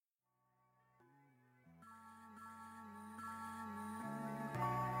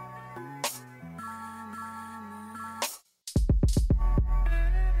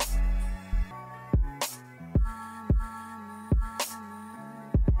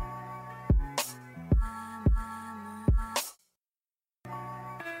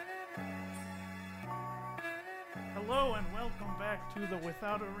back to the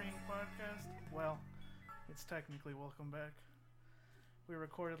Without a Ring podcast. Well, it's technically welcome back. We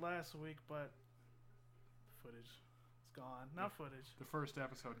recorded last week, but footage is gone. Not footage. The first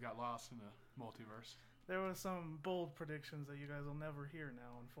episode got lost in the multiverse. There was some bold predictions that you guys will never hear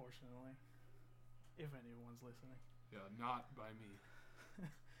now, unfortunately. If anyone's listening. Yeah, not by me.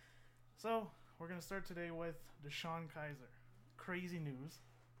 So, we're going to start today with DeShone Kizer. Crazy news.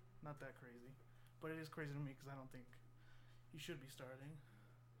 Not that crazy. But it is crazy to me because I don't think he should be starting.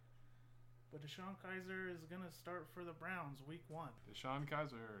 But DeShone Kizer is going to start for the Browns week 1. DeShone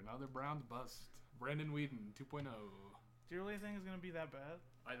Kizer, another Browns bust. Brandon Weeden 2.0. Do you really think it's going to be that bad?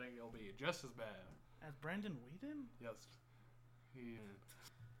 I think it'll be just as bad. As Brandon Weeden? Yes.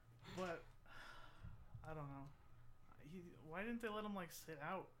 But, I don't know. Why didn't they let him, sit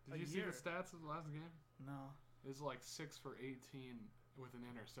out Did you see the stats of the last game? No. It was 6 for 18 with an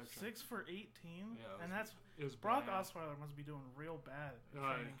interception. 6 for 18? Yeah. It was Brock Osweiler must be doing real bad at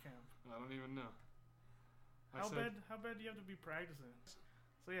training camp. I don't even know. How bad do you have to be practicing?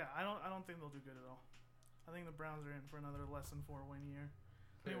 So yeah, I don't think they'll do good at all. I think the Browns are in for another less than 4 win year.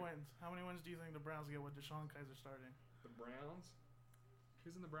 How many wins do you think the Browns get with DeShone Kizer starting? The Browns?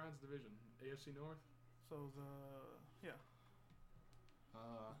 Who's in the Browns division? AFC North? So the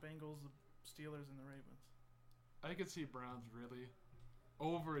Bengals, the Steelers, and the Ravens. I could see Browns really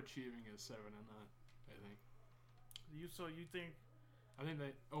overachieving at 7-9. I think. You think? I think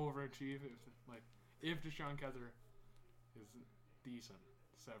they overachieve if DeShone Kizer is decent,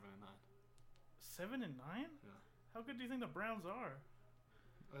 7-9. 7-9? Yeah. How good do you think the Browns are?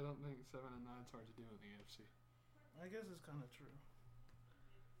 I don't think 7-9 is hard to do in the AFC. I guess it's kind of true.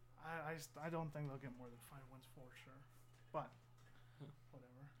 I don't think they'll get more than 5 wins for sure. But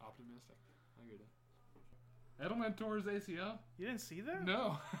whatever. Optimistic. I get it. Edelman tore his ACL. You didn't see that?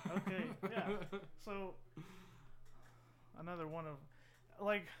 No. Okay. Yeah. So another one of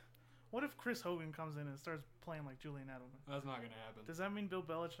what if Chris Hogan comes in and starts playing like Julian Edelman? That's not gonna happen. Does that mean Bill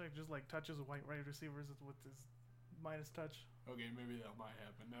Belichick just touches white wide receivers with his Midas touch? Okay, maybe that might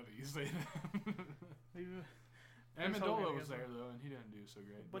happen. Now that you say that. Maybe. Amendola was there though, and he didn't do so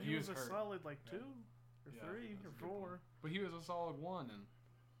great. But he was a hurt. solid 2 or 3 or 4. But he was a solid 1, and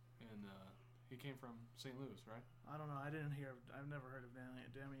he came from St. Louis, right? I don't know. I've never heard of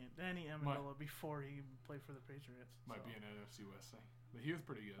Danny Amendola before he played for the Patriots. Might be an NFC West thing, but he was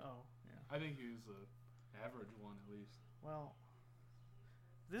pretty good. Oh yeah. I think he was an average one at least. Well,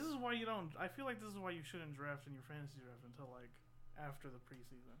 this is why you don't. I feel like this is why you shouldn't draft in your fantasy draft until after the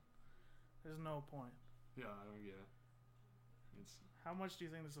preseason. There's no point. Yeah, I don't get it. How much do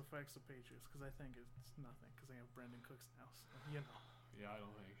you think this affects the Patriots? Because I think it's nothing. Because they have Brandon Cooks now. So, Yeah, I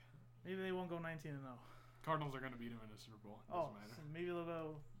don't think. Maybe they won't go 19-0. Cardinals are going to beat them in the Super Bowl. Doesn't matter. So maybe they'll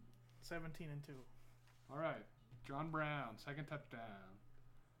go 17-2. All right, John Brown, second touchdown.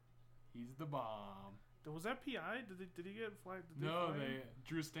 He's the bomb. Was that PI? Did he get flagged?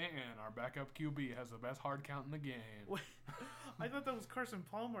 Drew Stanton, our backup QB, has the best hard count in the game. Wait, I thought that was Carson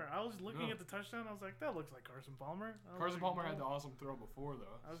Palmer. I was looking at the touchdown. I was like, that looks like Carson Palmer. Carson Palmer had the awesome throw before,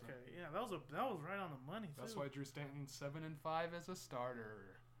 though. Okay, so. Yeah, that was right on the money. That's why Drew Stanton's 7-5 as a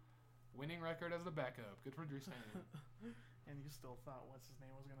starter, winning record as the backup. Good for Drew Stanton. And you still thought what's his name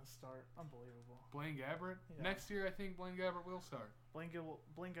was going to start? Unbelievable. Blaine Gabbert. Yeah. Next year, I think Blaine Gabbert will start. Blaine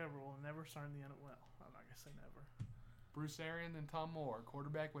Gabbert will never start in the NFL. Well, I'm not gonna say never. Bruce Arians and Tom Moore,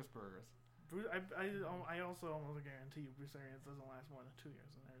 quarterback whisperers. I also almost guarantee you Bruce Arians doesn't last more than 2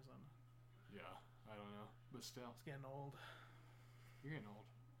 years in Arizona. Yeah, I don't know, but still, it's getting old. You're getting old.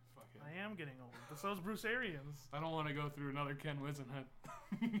 Fuck it. I am getting old, but so is Bruce Arians. I don't want to go through another Ken Whisenhunt.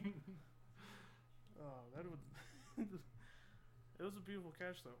 Oh, that would. It was a beautiful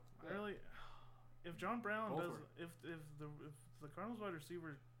catch, though. Yeah. If John Brown does, if the Cardinals wide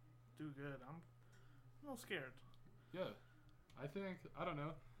receivers do good, I'm a little scared. Yeah, I don't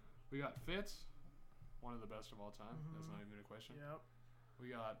know. We got Fitz, one of the best of all time. Mm-hmm. That's not even a question. Yep. We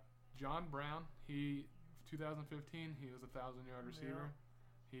got John Brown. 2015, he was a 1,000-yard receiver.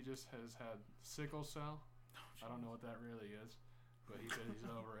 Yep. He just has had sickle cell. I don't know what that really is, but he said he's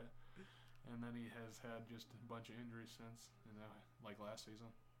over it. And then he has had just a bunch of injuries since, last season.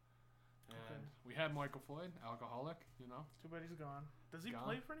 And we had Michael Floyd, alcoholic, Too bad he's gone. Does he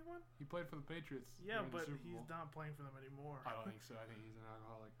play for anyone? He played for the Patriots. Yeah, but he's not playing for them anymore. I don't think so. I think he's an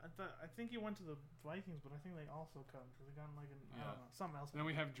alcoholic. I think he went to the Vikings, but I think they also cut him because they got him I don't know, something else. And then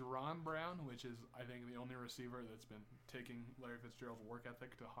we have Jerron Brown, which is, I think, the only receiver that's been taking Larry Fitzgerald's work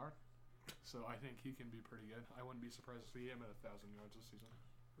ethic to heart. So I think he can be pretty good. I wouldn't be surprised to see him at 1,000 yards this season.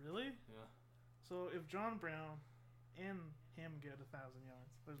 Really? Yeah. So if John Brown and him get 1,000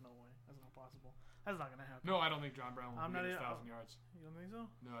 yards. There's no way. That's not possible. That's not gonna happen. No, I don't think John Brown will I'm get not 1,000 yards. You don't think so?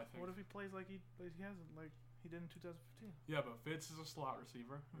 No, I think. What if he plays like he hasn't, like he did in 2015? Yeah, but Fitz is a slot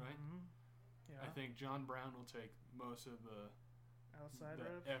receiver, right? Mm-hmm. Yeah. I think John Brown will take most of the Outside the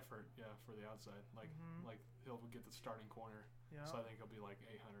reps. effort, for the outside. Like he'll get the starting corner. Yeah. So I think he'll be like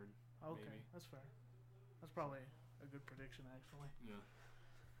 800. Okay, maybe. that's fair. That's probably a good prediction, actually. Yeah.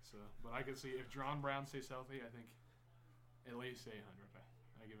 So, but I could see if John Brown stays healthy, I think at least 800.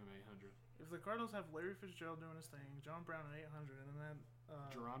 I give him 800. If the Cardinals have Larry Fitzgerald doing his thing, John Brown at 800, and then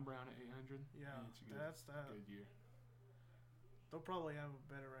Jerron Brown at 800. Yeah, it's a good, that's that. good year. They'll probably have a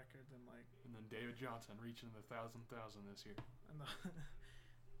better record than like. And then David Johnson reaching the 1,000 this year. And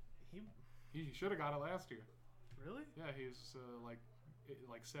he should have got it last year. Really? Yeah, he was like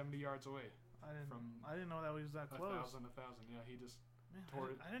 70 yards away. I didn't know that he was that close. 1,000. Yeah, he just Man, tore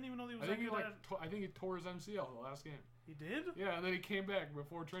it. I didn't even know he was. I think he tore his MCL the last game. He did? Yeah, and then he came back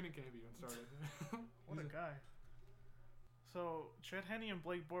before training camp even started. What a guy. So Chet Henne and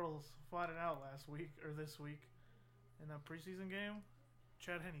Blake Bortles fought it out this week in that preseason game.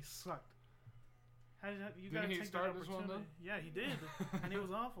 Chet Henne sucked. You gotta take that opportunity. Yeah, he did, and it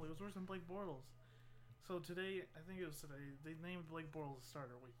was awful. It was worse than Blake Bortles. So today, I think it was today, they named Blake Bortles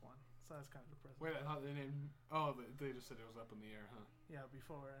starter week 1. So that's kind of depressing. Wait, I thought they named. Oh, they just said it was up in the air, huh? Yeah,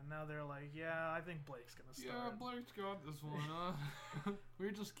 before, and now they're like, yeah, I think Blake's gonna start. Yeah, Blake's got this one, huh? We're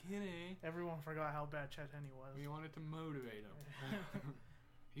just kidding. Everyone forgot how bad Chet Henne was. We wanted to motivate him.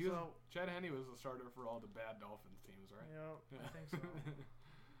 Chet Henne was the starter for all the bad Dolphins teams, right? Yeah, I think so.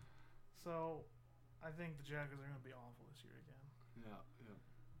 So, I think the Jaguars are gonna be awful this year again. Yeah.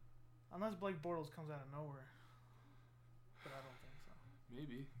 Unless Blake Bortles comes out of nowhere. But I don't think so.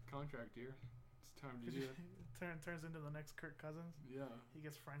 Maybe. Contract year. It's time to do it. Turns into the next Kirk Cousins. Yeah. He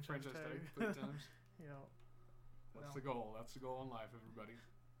gets franchise tag 3 times. That's the goal. That's the goal in life, everybody.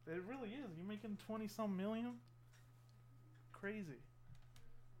 It really is. You're making 20-some million. Crazy.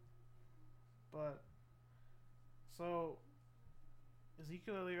 But, so,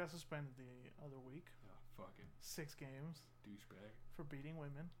 Ezekiel Elliott got suspended the other week. Yeah, fucking 6 games. Douchebag. For beating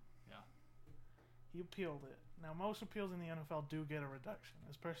women. Yeah. He appealed it. Now, most appeals in the NFL do get a reduction,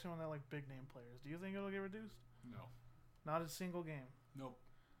 especially when they're like big name players. Do you think it'll get reduced? No. Not a single game. Nope.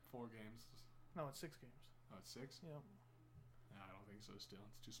 4 games. No, it's 6 games. Oh, it's 6? Yep. No, I don't think so still.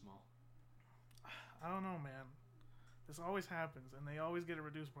 It's too small. I don't know, man. This always happens, and they always get it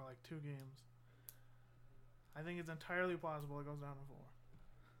reduced by like 2 games. I think it's entirely possible it goes down to 4.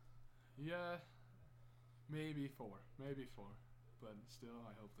 Yeah. Maybe 4. But still,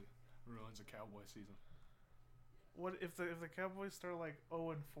 I hope it ruins a Cowboy season. What if the Cowboys start like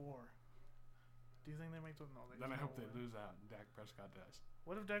 0-4? Do you think they make the? No, they. Then I hope they lose out and Dak Prescott dies.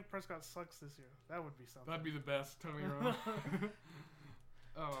 What if Dak Prescott sucks this year? That would be something. That'd be the best. Tony Romo.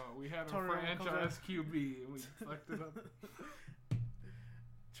 Oh, we had Tony a franchise QB and we fucked it up.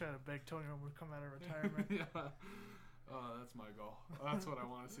 Try to beg Tony Romo to come out of retirement. Yeah. Oh, that's my goal. That's what I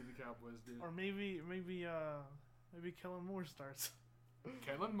want to see the Cowboys do. Or maybe Kellen Moore starts.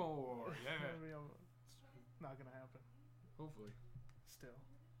 Kellen Moore, yeah. Not gonna happen. Hopefully. Still.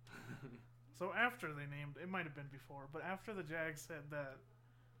 So after they named, it might have been before, but after the Jags said that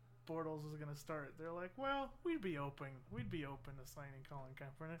Bortles was gonna start, they're like, well, we'd be open to signing Colin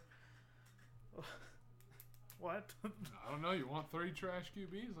Kaepernick. What? I don't know. You want 3 trash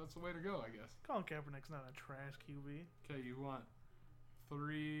QBs? That's the way to go, I guess. Colin Kaepernick's not a trash QB. Okay, you want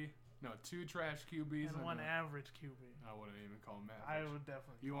 2 trash QBs and 1 average QB. I wouldn't even call him average. I would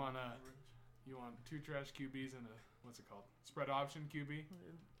definitely. You want 2 trash QBs and a what's it called? Spread option QB.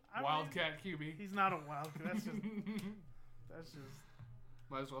 Wildcat QB. He's not a wildcat. That's just.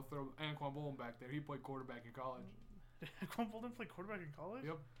 Might as well throw Anquan Bolden back there. He played quarterback in college. Anquan Bolden played quarterback in college?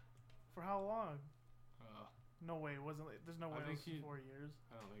 Yep. For how long? No way. It wasn't. There's no way it was 4 years.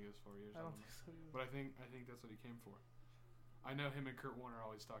 I don't think it was 4 years. I don't think so either. But I think that's what he came for. I know him and Kurt Warner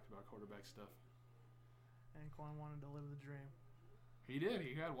always talked about quarterback stuff. Anquan wanted to live the dream. He did.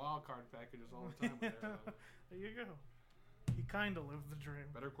 He had wild card packages all the time with Arizona. There you go. He kind of lived the dream.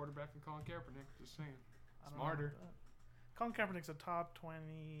 Better quarterback than Colin Kaepernick. Just saying. Smarter. Colin Kaepernick's a top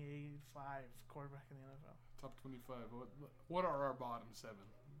 25 quarterback in the NFL. Top 25. What are our bottom 7?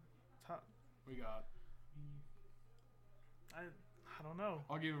 We got. I don't know.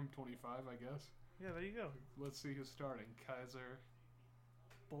 I'll give him 25, I guess. Yeah, there you go. Let's see who's starting. Kaiser.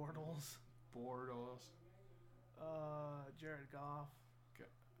 Bortles. Jared Goff. Okay.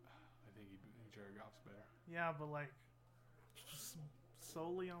 I think Jared Goff's better. Yeah, but like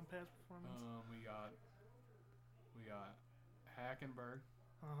solely on pass performance. We got Hackenberg.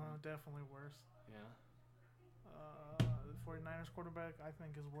 Definitely worse. Yeah. the 49ers quarterback, I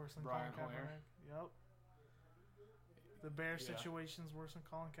think, is worse than Brian Colin Hoyer. Kaepernick. Yep. The Bears Yeah. situation's worse than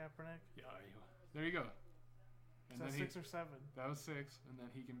Colin Kaepernick. Yeah, there you go. Is that 6 or 7? That was 6, and then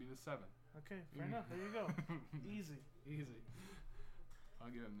he can be the 7. Okay, fair enough. There you go. Easy. Easy.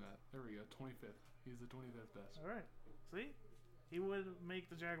 I'll give him that. There we go. 25th. He's the 25th best. All right. See? He would make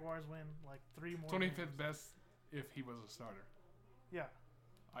the Jaguars win like 3 more 25th games. best if he was a starter. Yeah.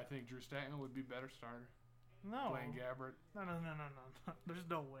 I think Drew Stanton would be better starter. No. Blaine Gabbert, No. There's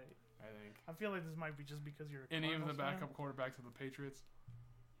no way. I think. I feel like this might be just because you're a Any of the Cardinals fan. backup quarterbacks of the Patriots.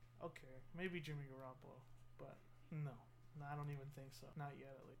 Okay. Maybe Jimmy Garoppolo. But no. No, I don't even think so. Not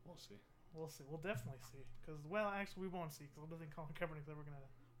yet, at least. We'll see. We'll see. We'll definitely see. Because, well, actually, we won't see. Because I don't think Colin Kaepernick's ever going to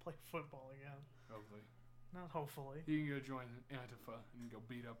play football again. Hopefully. Not hopefully. He can go join Antifa and go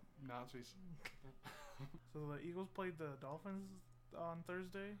beat up Nazis. So the Eagles played the Dolphins on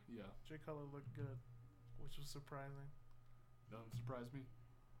Thursday. Yeah. Jay Cutler looked good, which was surprising. Doesn't surprise me.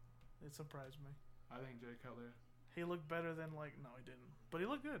 It surprised me. I think Jay Cutler. He looked better than, no, he didn't. But he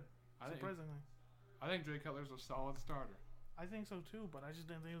looked good, surprisingly. I think Jay Cutler's a solid starter. I think so, too, but I just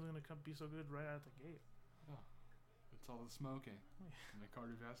didn't think he was going to be so good right out the gate. Oh, it's all the smoking and the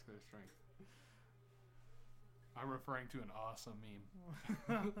cardiovascular strength. I'm referring to an awesome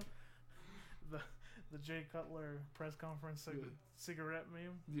meme. The Jay Cutler press conference cigarette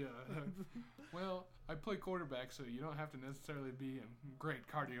meme. Yeah. Well, I play quarterback, so you don't have to necessarily be in great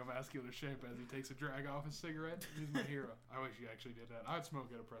cardiovascular shape as he takes a drag off his cigarette. He's my hero. I wish you actually did that. I'd smoke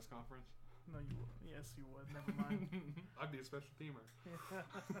at a press conference. No, you would. Yes, you would. Never mind. I'd be a special teamer.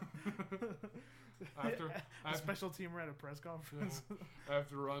 A special teamer at a press conference. I have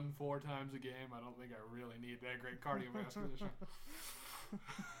to run 4 times a game. I don't think I really need that great cardiovascular strength.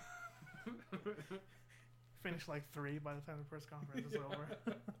 Finish like 3 by the time the press conference is over.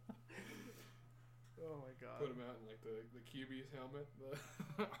 Oh my god. Put him out in like the QB's helmet,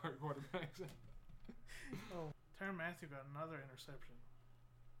 our quarterbacks. Oh, Tyrann Mathieu got another interception.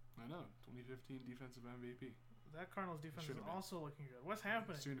 I know, 2015 defensive MVP. That Cardinals defense is Should've been. also looking good. What's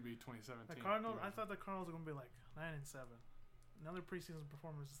happening? Soon to be 2017. The Cardinals. I thought the Cardinals were going to be like 9-7. Another preseason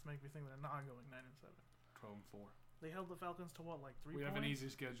performance just make me think they're not going 9-7. 12-4. They held the Falcons to what, like 3 We points? have an easy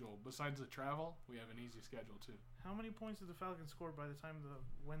schedule. Besides the travel, we have an easy schedule too. How many points did the Falcons score by the time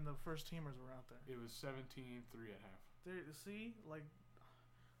when the first teamers were out there? It was 17-3 at half. There, see, like,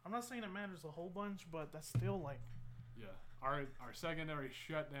 I'm not saying it matters a whole bunch, but that's still like. Yeah, our secondary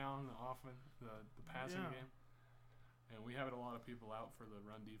shut down the passing game, and we had a lot of people out for the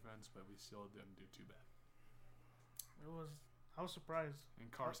run defense, but we still didn't do too bad. I was surprised. And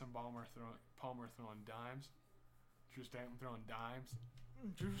Carson Palmer throwing dimes. Drew Stanton throwing dimes.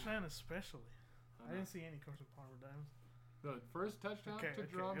 Drew Stanton especially. I know. didn't see any Carson Palmer dimes. The first touchdown to It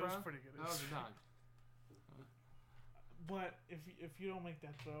Jerome was Brown, pretty good. that was a dime. But if you don't make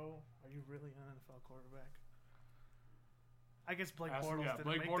that throw, are you really an NFL quarterback? I guess Blake Bortles didn't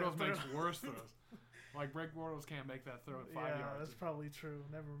Blake make Bortles that makes throw. worse throws. Like Blake Bortles can't make that throw at 5 yards. Yeah, that's probably true.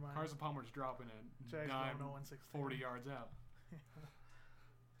 Never mind. Carson Palmer's dropping it. Jags Dime going 0-16. 40 yards out.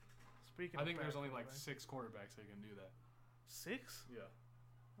 Speaking I of think there's bad only like quarterbacks. 6 quarterbacks that can do that. 6? Yeah.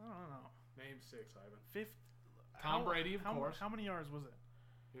 I don't know. Name 6, Ivan. Tom Brady, of course. How many yards was it?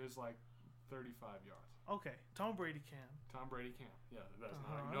 It was like 35 yards. Okay, Tom Brady can. Tom Brady can. Yeah, that's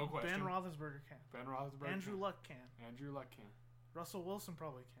no question. Ben Roethlisberger can. Ben Roethlisberger Andrew can. Luck can. Andrew Luck can. Russell Wilson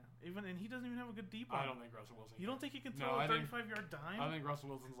probably can. And he doesn't even have a good deep I arm. don't think Russell Wilson You can. don't think he can No, throw a I think- 35-yard dime? I think Russell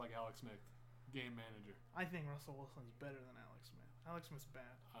Wilson's like Alex Smith, game manager. I think Russell Wilson's better than Alex Smith. Alex Smith's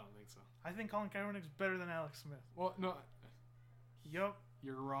bad. I don't think so. I think Colin Kaepernick's better than Alex Smith. Well, no. Yup.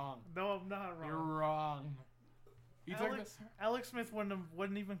 You're wrong. No, I'm not wrong. You're wrong. He took Alex Smith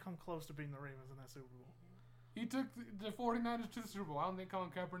wouldn't even come close to beating the Ravens in that Super Bowl. He took the 49ers to the Super Bowl. I don't think Colin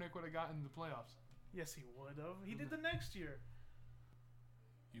Kaepernick would have gotten the playoffs. Yes, he would have. He did the next year.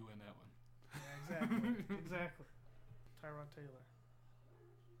 You win that one. Yeah, exactly. Exactly. Tyrod Taylor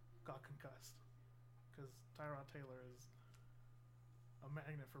got concussed because Tyrod Taylor is a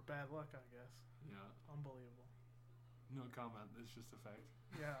magnet for bad luck, I guess. Yeah. Unbelievable. No comment. It's just a fact.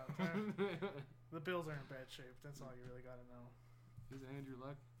 Yeah. The Bills are in bad shape. That's all you really got to know. Is Andrew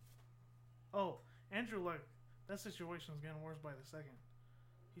Luck? Oh, Andrew Luck. That situation is getting worse by the second.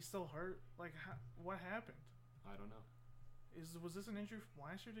 He's still hurt. Like, what happened? I don't know. Was this an injury from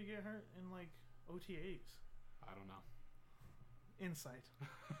last year to get hurt in like OTAs? I don't know. Insight.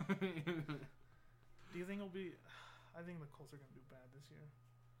 Do you think it'll be? I think the Colts are gonna do bad this year.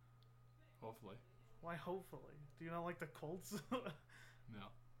 Hopefully. Why? Hopefully. Do you not like the Colts? No.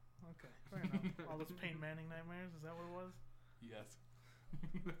 Okay, fair enough. All those Peyton Manning nightmares. Is that what it was? Yes.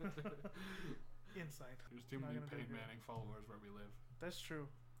 Inside. There's too Not many gonna do Peyton good. Manning followers where we live. That's true.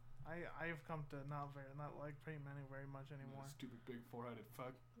 I've come to not like Peyton Manning very much anymore. Stupid big four-headed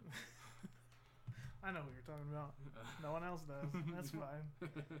fuck. I know what you're talking about. No one else does. That's fine.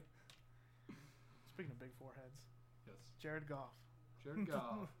 Speaking of big foreheads, Yes. Jared Goff. Jared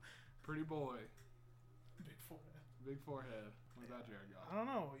Goff. Pretty boy. Big forehead. Big forehead. What about Jared I Goff? don't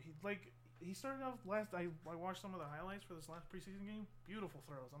know. He started off last. I watched some of the highlights for this last preseason game. Beautiful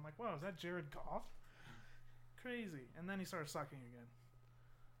throws. I'm like, wow, is that Jared Goff? Crazy. And then he started sucking again.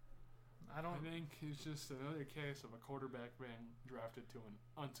 I think it's just another case of a quarterback being drafted to an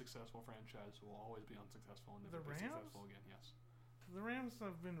unsuccessful franchise who will always be unsuccessful and never The be Rams? successful again. Yes. The Rams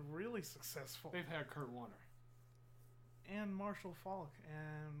have been really successful. They've had Kurt Warner. And Marshall Faulk.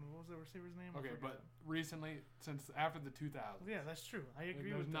 And what was the receiver's name? Okay, but recently, since after the 2000s. Yeah, that's true. I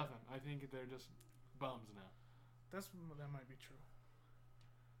agree there's with nothing. I think they're just bums now. That might be true.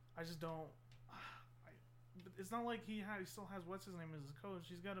 I just don't. But it's not like he still has what's his name as his coach.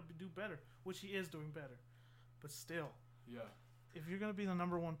 He's got to do better, which he is doing better. But still, Yeah. if you're gonna be the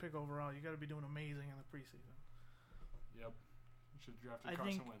number 1 pick overall, you got to be doing amazing in the preseason. Yep. You should draft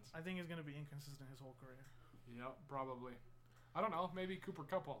Carson Wentz. I think he's gonna be inconsistent his whole career. Yep, probably. I don't know. Maybe Cooper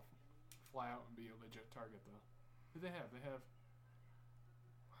Kupp will fly out and be a legit target though. Who they have? They have.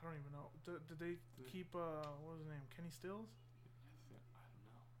 I don't even know. Did they keep what was his name? Kenny Stills? I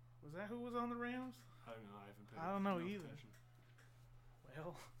don't know. Was that who was on the Rams? I don't know. I haven't paid. I don't know enough either. attention.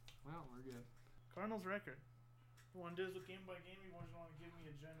 Well, We're good. Cardinals record. You want to do this game by game? You just want to give me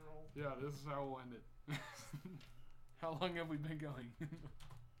a general? Yeah, this is how we'll end it. How long have we been going? 20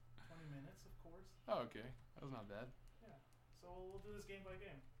 minutes, of course. Oh, okay. That was not bad. Yeah. So we'll do this game by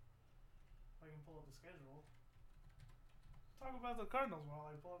game. If I can pull up the schedule. Talk about the Cardinals while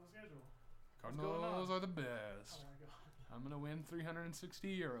I pull up the schedule. Cardinals are the best. Oh my god. I'm gonna win 360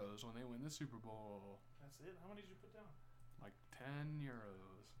 euros when they win the Super Bowl. That's it? How many did you put down? Like 10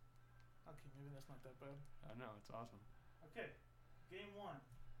 euros. Okay, maybe that's not that bad. I know, it's awesome. Okay. Game 1.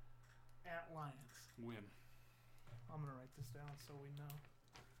 At Lions. Win. I'm going to write this down so we know.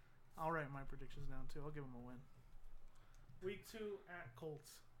 I'll write my predictions down too. I'll give them a win. Week 2 at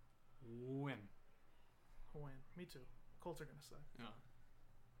Colts. Win. Win. Me too. Colts are going to suck. Yeah.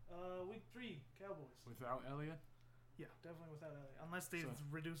 Week 3, Cowboys. Without Elliott? Yeah, definitely without Elliott. Unless they So-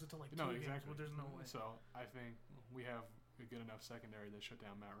 reduce it to like 2 No, games, exactly. but there's no way. So I think we have a good enough secondary that shut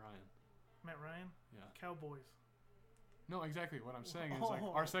down Matt Ryan. Matt Ryan? Yeah. Cowboys. No, exactly. What I'm saying is like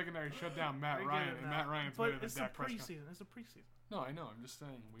our secondary shut down Matt I get Ryan, it and now. Matt Ryan's But better than it's the Dak Prescott. preseason. It's the preseason. No, I know. I'm just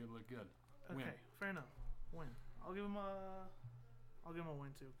saying we look good. Win. Okay, fair enough. Win. I'll give him a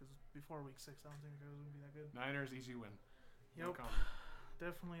win too, because before week 6, I don't think it was gonna be that good. Niners easy win. No Yep, comment.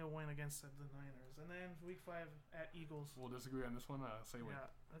 definitely a win against the Niners. And then week 5 at Eagles. We'll disagree on this one. Say win.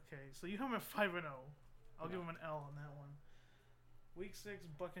 Yeah. Okay, so you have him at 5-0. I'll give Yeah. him an L on that one. Week 6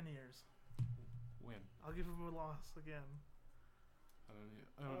 Buccaneers. Win. I'll give him a loss again. I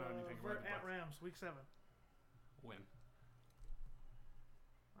don't know anything about the At Bucs. Rams, week 7. Win.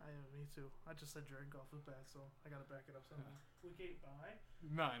 Me too. I just said Jared Goff was bad, so I gotta back it up somehow. Week 8 bye.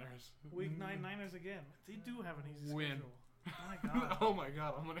 Niners. Week 9 Niners again. They do have an easy Win. schedule. Oh my god. Oh my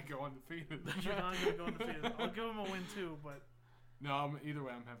god, I'm gonna go undefeated. You're not gonna go undefeated. I'll give him a win too, but No, either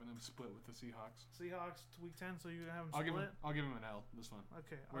way, I'm having them split with the Seahawks. Seahawks week 10, so you're gonna have them split. I'll give him an L. This one.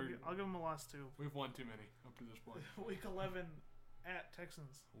 Okay, We're- I'll give him a loss too. We've won too many up to this point. Week 11 at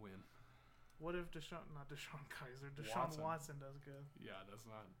Texans. Win. What if Deshaun Watson. Watson does good? Yeah, that's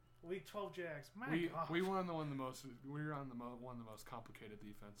not. Week 12 Jags. My God. We were on one of the most complicated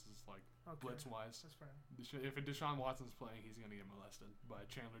defenses, like Okay, blitz wise. that's fair. If Deshaun Watson's playing, he's gonna get molested by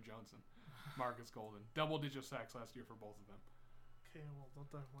Chandler Jones and Marcus Golden. Double-digit sacks last year for both of them. Okay, well they'll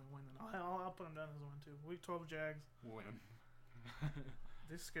definitely win. Then I'll put them down as a win too. Week 12 Jags. Win.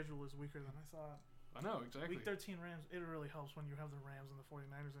 This schedule is weaker than I thought. I know exactly. Week 13 Rams. It really helps when you have the Rams and the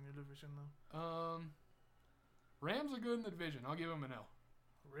 49ers in your division, though. Rams are good in the division. I'll give them an L.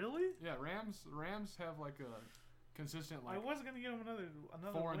 Really? Yeah, Rams have like a consistent I like. was gonna give him another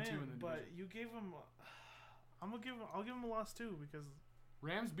 4 and win, 2 in the but division. you gave him. I'll give him a loss too because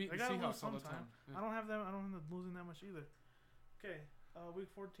Rams beat they the gotta lose Seahawks all the time. sometime. I don't have them losing that much either. Okay, week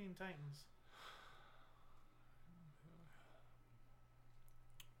 14 Titans.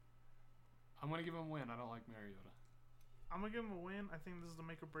 I'm gonna give them a win. I don't like Mariota. I'm gonna give them a win. I think this is the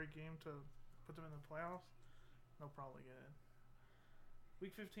make or break game to put them in the playoffs. They'll probably get it.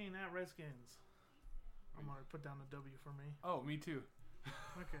 Week 15 at Redskins. I'm gonna put down a W for me. Oh, me too.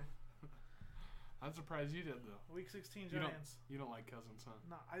 Okay. I'm surprised you did though. Week 16 You Giants. You don't like Cousins, huh?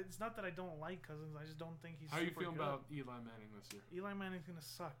 No, it's not that I don't like Cousins. I just don't think he's. How you super feeling good. about Eli Manning this year? Eli Manning's gonna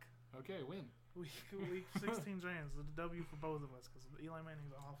suck. Okay, win. Week 16 Giants. The W for both of us because Eli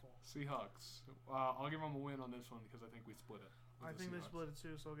Manning's awful. Seahawks. I'll give them a win on this one because I think we split it. I think they split it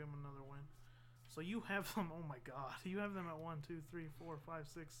too, so I'll give them another win. So you have them. Oh my God, you have them at 1, 2, 3, 4, 5,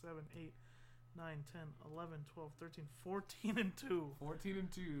 6, 7, 8, 9, 10, 11, 12, 13, 14 and 2. 14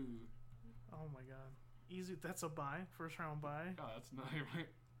 and 2. Oh my God, easy. That's a bye. First round bye. God, that's not even.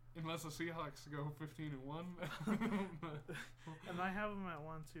 Unless the Seahawks go 15 and 1. And I have them at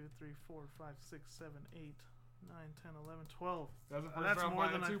 1, 2, 3, 4, 5, 6, 7, 8, 9, 10, 11, 12. That's, That's more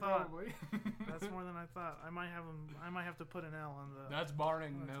than I thought. Probably. That's more than I thought. I might have them. I might have to put an L on the. That's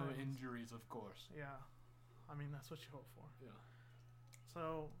barring no Titans. injuries, of course. Yeah, I mean that's what you hope for. Yeah.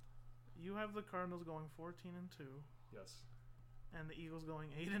 So, you have the Cardinals going 14 and 2, Yes. and the Eagles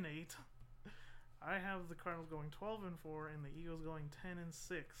going 8 and 8. I have the Cardinals going 12 and 4, and the Eagles going 10 and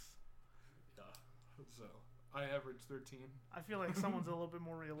 6. Yeah. So I average 13. I feel like someone's a little bit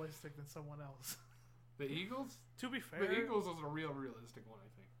more realistic than someone else. The Eagles? To be fair, The Eagles is a realistic one, I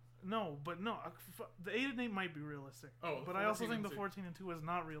think. No, but no, the 8 and 8 might be realistic. Oh, but I also 14 think and the 14 and 2 is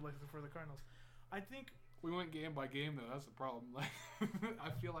not realistic for the Cardinals. I think We went game by game though. That's the problem. Like, I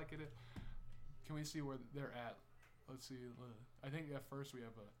feel like it is. Can we see where they're at? Let's see. I think at first we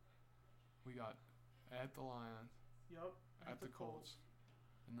got at the Lions, Yep. at the Colts,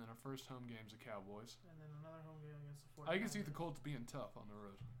 and then our first home game's the Cowboys. And then another home game against the 49ers. I can see the Colts being tough on the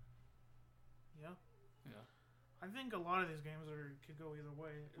road. Yeah. Yeah. I think a lot of these games could go either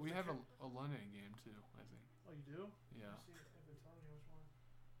way. If We the have a London game too, I think. Oh, you do? Yeah. Let me see if it tells me which one.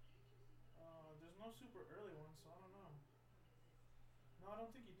 There's no super early one, so I don't know. No, I don't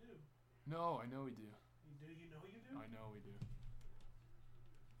think you do. No, I know we do. You do? You know you do? I know we do.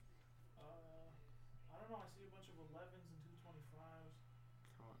 I don't know. I see a bunch of 11s and 225s.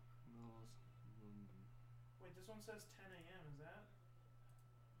 Cardinals, London. Wait, this one says 10 a.m. Is that?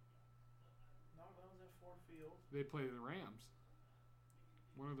 No, that was at Ford Field. They play the Rams.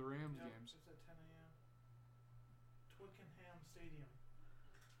 One of the Rams Yep, games. it's at 10 a.m. Twickenham Stadium.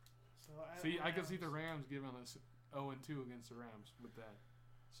 So See, I can see the Rams giving us 0-2 against the Rams with that.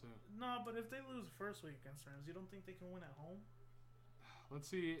 So No, but if they lose the first week against the Rams, you don't think they can win at home? let's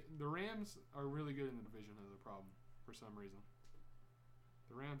see. The Rams are really good in the division. Is the problem for some reason.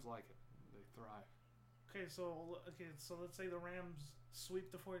 The Rams like it. They thrive. Okay, so let's say the Rams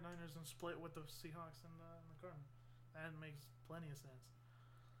sweep the 49ers and split with the Seahawks and the Cardinals. That makes plenty of sense.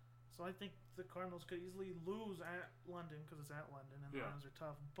 So I think the Cardinals could easily lose at London because it's at London and the Rams are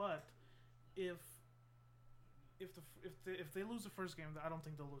tough. But if they lose the first game, I don't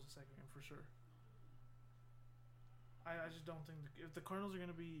think they'll lose the second game for sure. I just don't think if the Cardinals are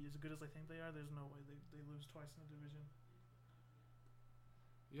going to be as good as I think they are, there's no way they lose twice in the division.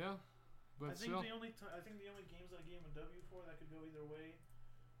 Yeah, but I think still. the only games that I gave him a W for that could go either way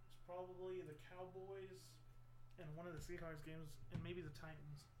is probably the Cowboys and one of the Seahawks games and maybe the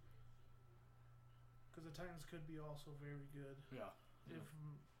Titans. Because the Titans could be also very good Yeah. if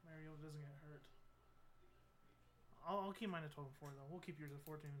Mariota doesn't get hurt. I'll keep mine at 12-4 though. We'll keep yours at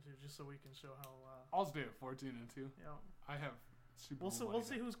 14-2 just so we can show how. I'll stay at 14-2. Yeah. I have Super Bowl. We'll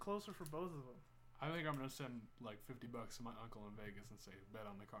see who's closer for both of them. I think I'm gonna send like $50 to my uncle in Vegas and say, bet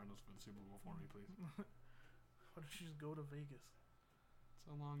on the Cardinals for the Super Bowl for me, please. Why don't you just go to Vegas? It's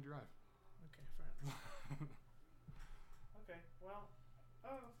a long drive. Okay, fair enough. Okay, well.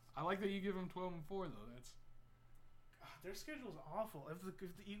 I like that you give them 12-4 though. That's Their schedule's awful. If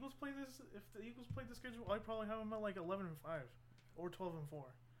the Eagles play this schedule, I'd probably have them at like 11-5 or 12-4.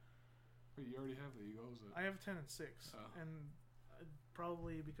 Wait, you already have the Eagles. I have 10-6, and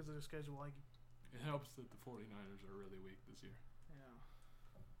probably because of their schedule, it helps that the 49ers are really weak this year. Yeah.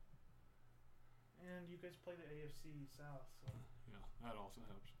 And you guys play the AFC South, so Yeah, that also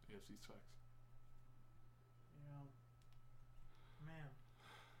helps. AFC sucks. yeah. Man,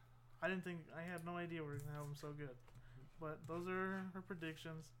 I had no idea we were gonna have them so good. But those are her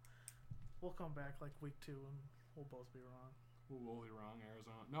predictions. We'll come back like week 2 and we'll both be wrong. We'll both be wrong,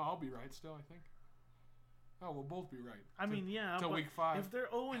 Arizona. No, I'll be right still, I think. Oh, we'll both be right. I mean, yeah, till but week 5. if they're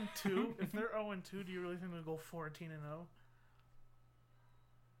 0-2, do you really think they'll go 14-0?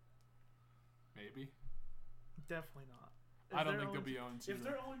 Maybe. Definitely not. I don't think they'll be 0-2. If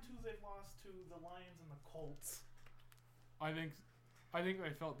they're 0-2, they've lost to the Lions and the Colts. I think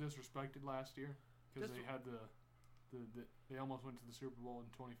they felt disrespected last year because they had they almost went to the Super Bowl in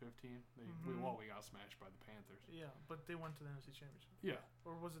 2015. We got smashed by the Panthers. Yeah, but they went to the NFC Championship. Yeah.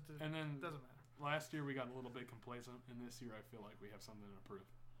 Or was it and then doesn't matter. Last year we got a little bit complacent, and this year I feel like we have something to prove.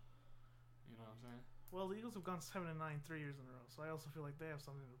 You know what I'm saying? Well, the Eagles have gone 7-9 3 years in a row, so I also feel like they have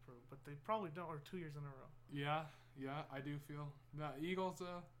something to prove. But they probably don't, or 2 years in a row. Yeah, I do feel the Eagles.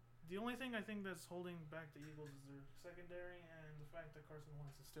 The only thing I think that's holding back the Eagles is their secondary and the fact that Carson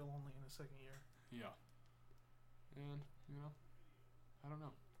Wentz is still only in his second year. Yeah. And, I don't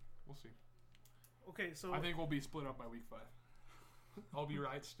know. We'll see. Okay, so I think we'll be split up by week 5. I'll be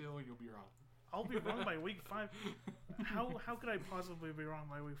right still, and you'll be wrong. I'll be wrong by week 5. How could I possibly be wrong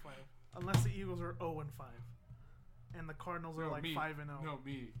by week 5? Unless the Eagles are 0-5. And the Cardinals are like 5-0. No,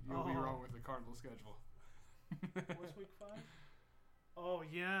 me. You'll be wrong with the Cardinals schedule. What's week 5? Oh,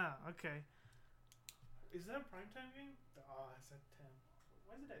 yeah. Okay. Is that a primetime game? Oh, it's at 10.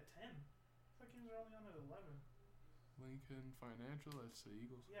 Why is it at 10? I thought games are only on at 11. Lincoln Financial, that's the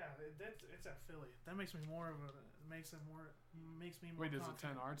Eagles. Yeah, it's at Philly. That makes me more of a makes me more. Wait, is it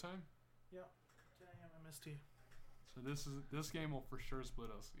confident. 10 our time? Yeah, 10 a.m. MST. So this game will for sure split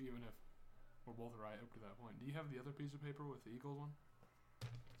us, even if we're both right up to that point. Do you have the other piece of paper with the Eagles one?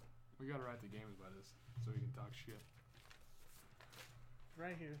 We gotta write the games by this so we can talk shit.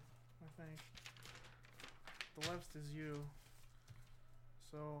 Right here, I think. The left is you.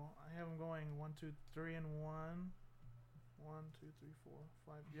 So I have them going 1, 2, 3, and 1. 1, 2, 3, 4,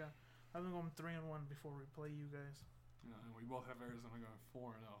 5. Yeah, I have them going 3 and 1 before we play you guys. Yeah, and we both have Arizona going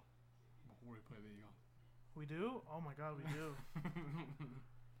 4-0 before we play the Eagles. We do? Oh my God, we do.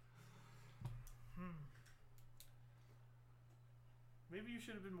 Maybe you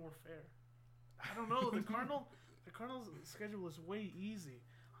should have been more fair. I don't know. The Cardinals' schedule is way easy.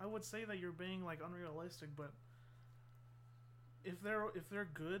 I would say that you're being like unrealistic, but if they're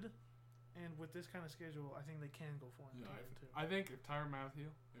good, and with this kind of schedule, I think they can go 4-2. I think if Tyrann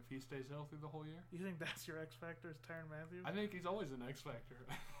Mathieu, if he stays healthy the whole year. You think that's your X factor? Is Tyrann Mathieu? I think he's always an X factor.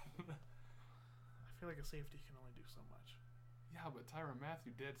 I feel like a safety can only do so much. Yeah, but Tyrann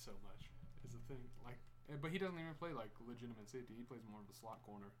Mathieu did so much. Is the thing but he doesn't even play like legitimate safety. He plays more of a slot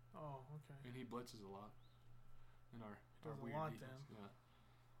corner. Oh, okay. And he blitzes a lot. In our weird lot defense. Then.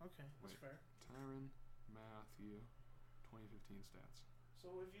 Yeah. Okay, that's fair. Tyrann Mathieu, 2015 stats.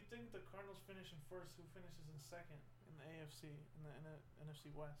 So if you think the Cardinals finish in first, who finishes in second in the AFC, in the NFC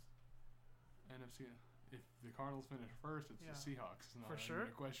West? NFC. If the Cardinals finish first, it's the Seahawks. For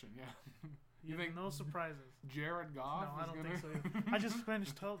sure. A question, yeah. You think no surprises? Jared Goff? No, I don't think so. I just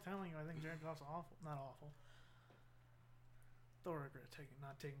finished telling you I think Jared Goff's awful. Not awful. They'll regret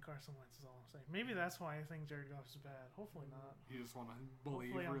not taking Carson Wentz is all I'm saying. Maybe that's why I think Jared Goff is bad. Hopefully not. You just want to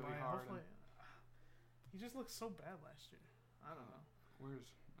believe really hard. Hopefully, he just looked so bad last year. I don't know.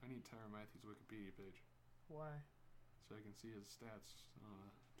 I need Tyrann Mathieu's Wikipedia page. Why? So I can see his stats.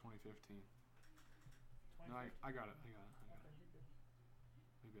 2015. No, I got it. Maybe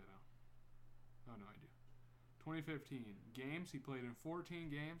I don't. Oh no, I do. 2015 games. He played in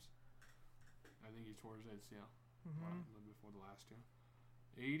 14 games. I think he tore his ACL. A little before the last year.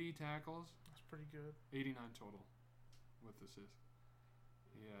 80 tackles. That's pretty good. 89 total with assists.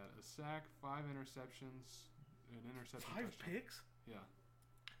 He had a sack, 5 interceptions, an interception. 5 touchdown. picks? Yeah.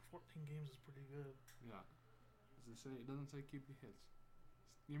 14 games is pretty good. Yeah. Does it say? It doesn't say QB hits.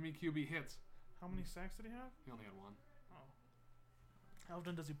 Give me QB hits. How many sacks did he have? He only had 1. Oh. How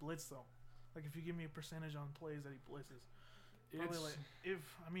often does he blitz though? Like if you give me a percentage on plays that he blitzes. Probably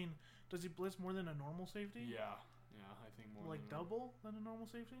does he blitz more than a normal safety? Yeah, I think more. Like double than a normal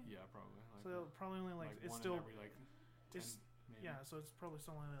safety? Yeah, probably. So probably only like it's one still in every 10, maybe. Yeah, so it's probably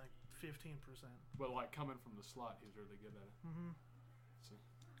still only like 15%. But like coming from the slot, he's really good at it. So.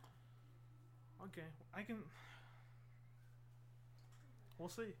 Okay, we'll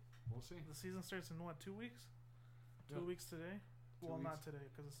see. We'll see. The season starts in what, 2 weeks? 2 weeks today? 2 well, weeks. Not today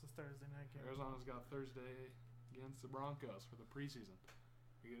because it's the Thursday night game. Arizona's got Thursday against the Broncos for the preseason.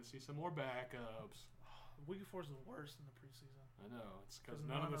 We get to see some more backups. Week 4 is the worst in the preseason. I know. It's because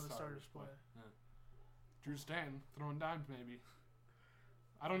none of the starters play. Yeah. Drew Stanton throwing dimes maybe.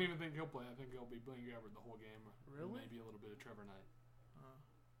 I don't even think he'll play. I think he'll be Blaine Gabbert the whole game. Really? Maybe a little bit of Trevor Knight.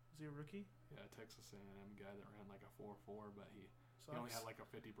 Is he a rookie? Yeah, Texas A&M guy that ran like a 4.4, but he only had like a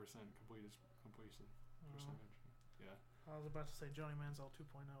 50% completion percentage. Yeah. I was about to say Johnny Manziel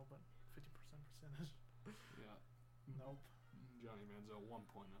 2.0, but 50% percentage. Yeah. Nope. Johnny Manziel 1.0.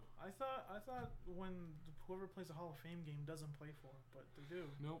 I thought when whoever plays a Hall of Fame game doesn't play for it, but they do.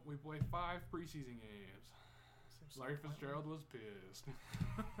 Nope, we play 5 preseason games. Larry Fitzgerald was pissed.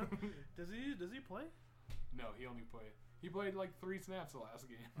 Does he play? No, he only played. He played like 3 snaps the last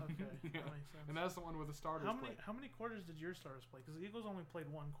game. Okay, yeah. That makes sense. And that's the one where the starters played. How many quarters did your starters play? Because the Eagles only played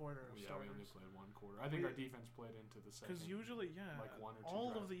 1 quarter of starters. Yeah, we only played 1 quarter. I think our defense played into the second. Because usually, like 1 or 2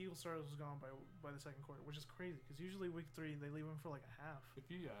 all drives. of the Eagles starters was gone by the second quarter, which is crazy. Because usually week 3 they leave them for like a half. If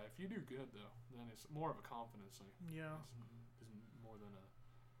you do good though, then it's more of a confidence thing. Yeah. It's more than a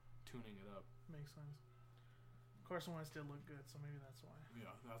tuning it up. Makes sense. Carson Wentz did look good, so maybe that's why.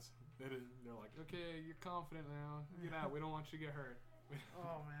 Yeah, they're like, okay, you're confident now. Get out. We don't want you to get hurt.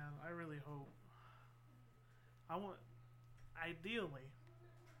 Oh man, I really hope. Ideally,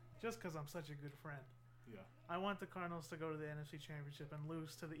 just because I'm such a good friend. Yeah. I want the Cardinals to go to the NFC Championship and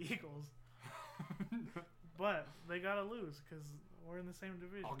lose to the Eagles. But they gotta lose because we're in the same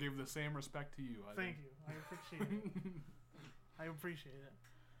division. I'll give the same respect to you. Thank you. I appreciate it. I appreciate it.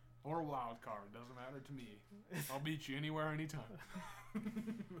 Or a wild card, doesn't matter to me. I'll beat you anywhere, anytime.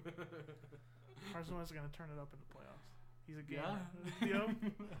 Carson Wentz is gonna turn it up in the playoffs. He's a gamer.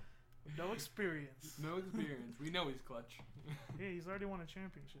 Yep. No experience. No experience. We know he's clutch. Yeah, he's already won a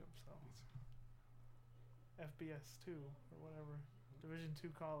championship, so FBS 2 or whatever, Division 2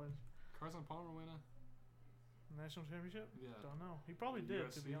 college. Carson Palmer win a national championship? Yeah. Don't know. He probably did,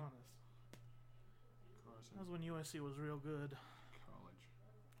 USC? to be honest. Carson. That was when USC was real good. College.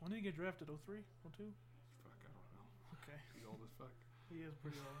 When did he get drafted? 03? 02? Fuck, I don't know. Okay. He's old as fuck. He is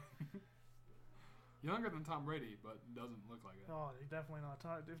pretty old. Younger than Tom Brady, but doesn't look like it. Oh, he definitely not.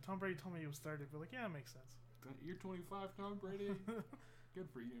 If Tom Brady told me he was 30, I'd be like, yeah, that makes sense. You're 25, Tom Brady? Good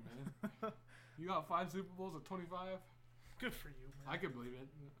for you, man. You got 5 Super Bowls at 25? Good for you, man. I could believe it.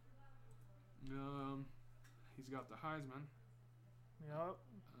 He's got the Heisman. Yep.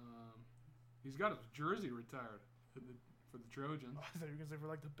 He's got his jersey retired for the Trojans. Oh, I thought you were going to say for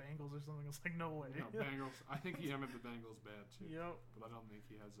like the Bengals or something. It's like, no way. No, Bengals. I think he ended the Bengals bad too. Yep. But I don't think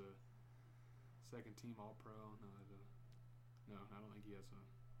he has a second team All Pro. No, I don't think he has a.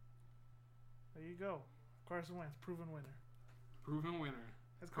 There you go. Carson Wentz, proven winner. Proven winner.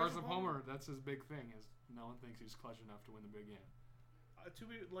 Has Carson Palmer, that's his big thing, is no one thinks he's clutch enough to win the big game.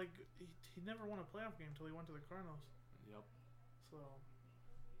 He never won a playoff game until he went to the Cardinals. Yep. So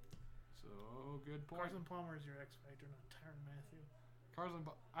good point. Carson Palmer is your X factor, not Tyrann Mathieu.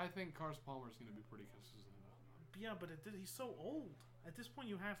 I think Carson Palmer is going to be pretty consistent though. Yeah, but he's so old. At this point,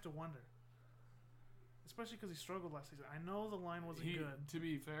 you have to wonder. Especially because he struggled last season. I know the line wasn't good. To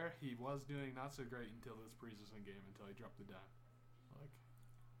be fair, he was doing not so great until this preseason game, until he dropped the dime.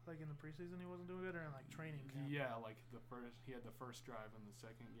 Like in the preseason, he wasn't doing good, or in like training camp. Yeah, like he had the first drive in the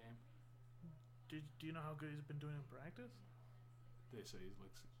second game. Do you know how good he's been doing in practice? They say he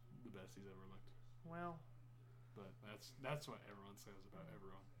looks the best he's ever looked. Well, but that's what everyone says about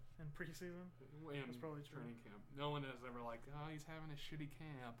everyone. In preseason, that's probably true. Training camp, no one is ever like, oh, he's having a shitty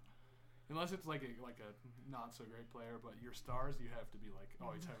camp, unless it's like a not so great player. But your stars, you have to be like,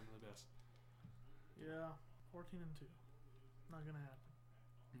 oh, he's having the best. Yeah, 14-2, not gonna happen.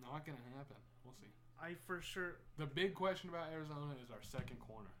 Not gonna happen. We'll see. For sure. The big question about Arizona is our second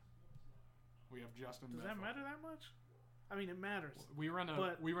corner. We have Justin. Does that matter that much? I mean, it matters. We run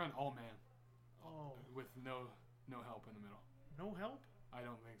all man. Oh. With no help in the middle. No help? I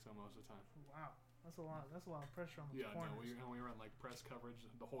don't think so most of the time. Wow, that's a lot. That's a lot of pressure on the corners. No, we run like press coverage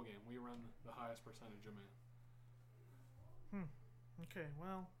the whole game. We run the highest percentage of man. Okay.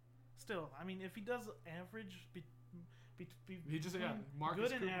 Well, still, I mean, if he does average. He just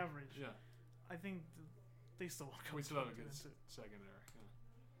Marcus good and Cooper. average. Yeah, I think they still will come. We still have a good secondary. Yeah.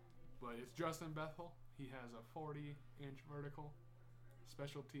 But it's Justin Bethel. He has a 40-inch vertical.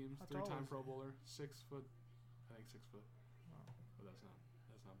 Special teams, 3-time Pro Bowler, 6 foot. I think 6 foot. Wow. But that's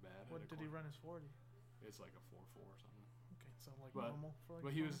not bad. What did he run his 40? It's like a 4.4 or something. Okay, so normal for like.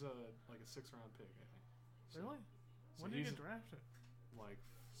 But he was like a 6th-round pick, I think. So, really? When did he get drafted? Like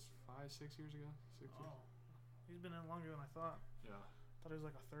 5-6 years ago. 6 years. Oh. He's been in longer than I thought. Yeah. Thought he was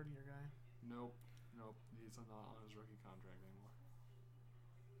like a 30-year guy. Nope. He's not on his rookie contract anymore.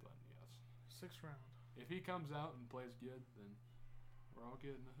 But yes. 6th round. If he comes out and plays good, then we're all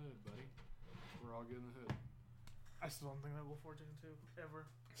good in the hood, buddy. We're all good in the hood. I still don't think that will 14-2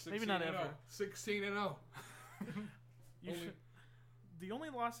 ever. Maybe not ever. 16-0. The only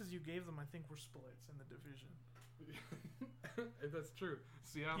losses you gave them, I think, were splits in the division. That's true.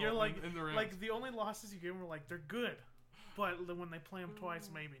 Seattle. You're like in the Rams. Like the only losses you gave them were like they're good, but when they play them twice,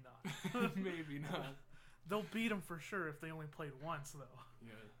 maybe not. Maybe not. They'll beat them for sure if they only played once, though.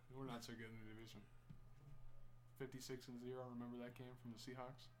 Yeah, we're not so good in the division. 56-0. Remember that game from the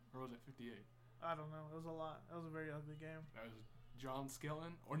Seahawks, or was it 58? I don't know. It was a lot. That was a very ugly game. That was John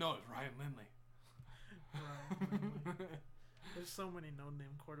Skellin, or no, it was Ryan Lindley. There's so many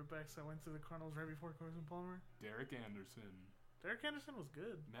no-name quarterbacks that went through the Cardinals right before Carson Palmer. Derek Anderson. Derek Anderson was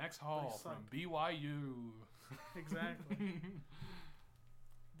good. Max Hall from BYU. Exactly.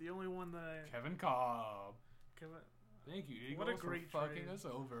 The only one that Kevin Cobb. Thank you, Eagles, what a great for fucking trade. us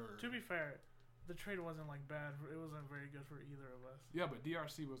over. To be fair, the trade wasn't like bad. It wasn't very good for either of us. Yeah, but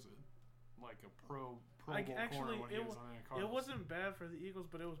DRC was a Pro Bowl corner when he was on the Cardinals. It wasn't bad for the Eagles,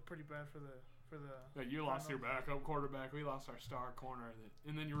 but it was pretty bad for for the. Yeah, you lost your Cardinals. backup quarterback. We lost our star corner,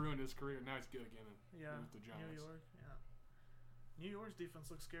 and then you ruined his career. Now he's good again Yeah, with the Giants. New York. Yeah, New York's defense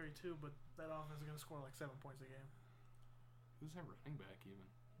looks scary too, but that offense is gonna score like 7 points a game. Who's that running back even?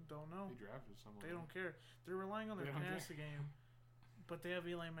 Don't know. They drafted someone. They don't care. They're relying on their They don't pass game, but they have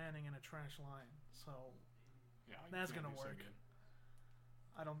Eli Manning in a trash line, so Yeah, you That's can't gonna do so work. good.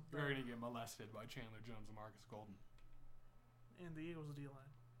 I don't. You're gonna get molested by Chandler Jones and Marcus Golden. And the Eagles D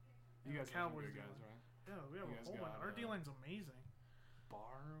line. You guys have some Cowboys good guys, D-line. right? Yeah, we have You a guys whole one. got, Our D line's amazing.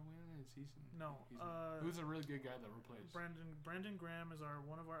 Barwin is he? No, Who's a really good guy that replaced? Brandon Graham is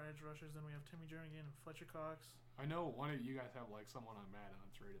one of our edge rushers. Then we have Timmy Jernigan and Fletcher Cox. I know one of you guys have like someone on Madden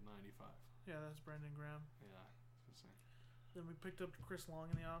that's rated 95. Yeah, that's Brandon Graham. Yeah, it's the same. Then we picked up Chris Long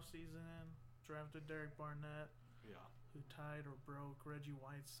in the offseason, drafted Derek Barnett, Yeah. who tied or broke Reggie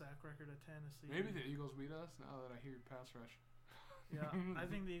White's sack record at Tennessee. Maybe the Eagles beat us now that I hear pass rush. Yeah, I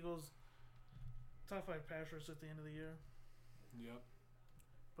think the Eagles top 5 pass rush at the end of the year, Yep.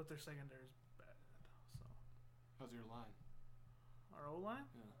 but their secondary is bad. So How's your line? our O line,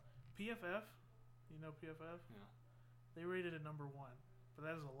 Yeah. PFF, you know PFF, Yeah. they rated it number 1, but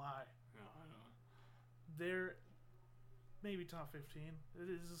that is a lie. Yeah, I know. They're maybe top 15. It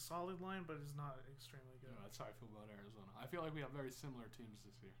is a solid line, but it's not extremely good. Yeah, that's how I feel about Arizona. I feel like we have very similar teams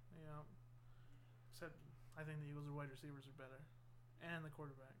this year. Yeah. Except I think the Eagles' wide receivers are better. And the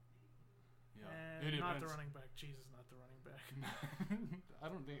quarterback. Yeah. And It not the depends. running back. Jesus, not the running back.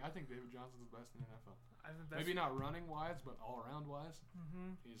 I think David Johnson's the best in the NFL. I think that's Maybe not running wise, but all around wise,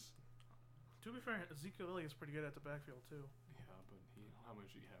 he's To be fair, Ezekiel Elliott's pretty good at the backfield too. yeah. But how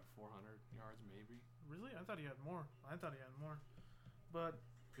much do you have? 400 yards maybe. Really? I thought he had more. But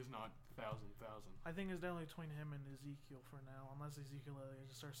It's not thousand. I think it's definitely between him and Ezekiel for now, unless Ezekiel Elliott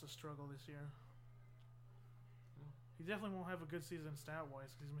just starts to struggle this year. Yeah. He definitely won't have a good season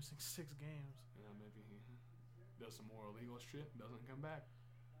stat-wise because he's missing 6 games. Yeah, maybe he does some more illegal shit, doesn't come back.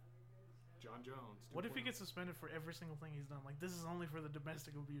 John Jones. What if he 2.0. gets suspended for every single thing he's done? Like, this is only for the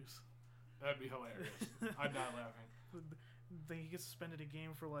domestic abuse. That'd be hilarious. I'd die laughing. Then he gets suspended a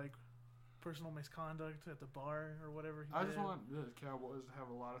game for, like, personal misconduct at the bar or whatever he I did. just want the Cowboys to have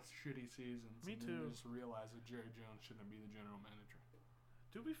a lot of shitty seasons. Me and too. Then just realize that Jerry Jones shouldn't be the general manager.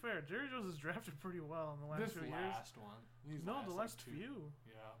 To be fair, Jerry Jones is drafted pretty well in the last This few years. last one. These No, the like, last two. few.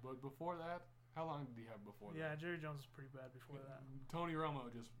 Yeah, but before that, how long did he have before Yeah, that? Jerry Jones was pretty bad before that. Tony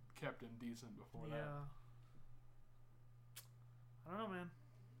Romo just kept him decent before that. Yeah. I don't know, man.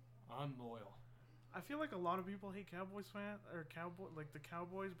 Unloyal. I feel like a lot of people hate Cowboys like the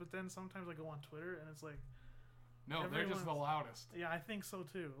Cowboys, but then sometimes I go on Twitter and it's like, No, they're just the loudest. yeah, I think so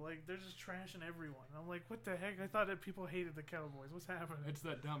too. Like they're just trashing everyone. I'm like, what the heck? I thought that people hated the Cowboys. What's happening? It's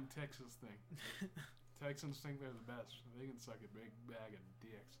that dumb Texas thing. Texans think they're the best. They can suck a big bag of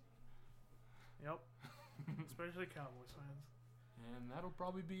dicks. Yep. Especially Cowboys fans. And that'll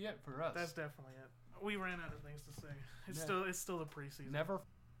probably be it for us. That's definitely it. We ran out of things to say. Yeah. It's still the preseason. Never.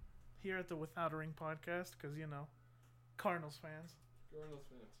 Here at the Without a Ring podcast, because Cardinals fans. Cardinals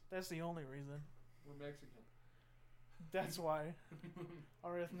fans. That's the only reason. We're Mexican. That's why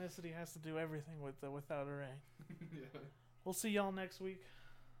our ethnicity has to do everything with the Without a Ring. Yeah. We'll see y'all next week.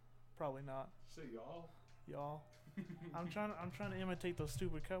 Probably not, Say y'all. y'all. I'm trying to imitate those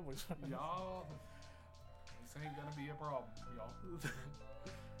stupid Cowboys fans. Y'all. This ain't gonna be a problem, y'all.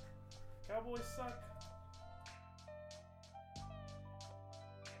 Cowboys suck.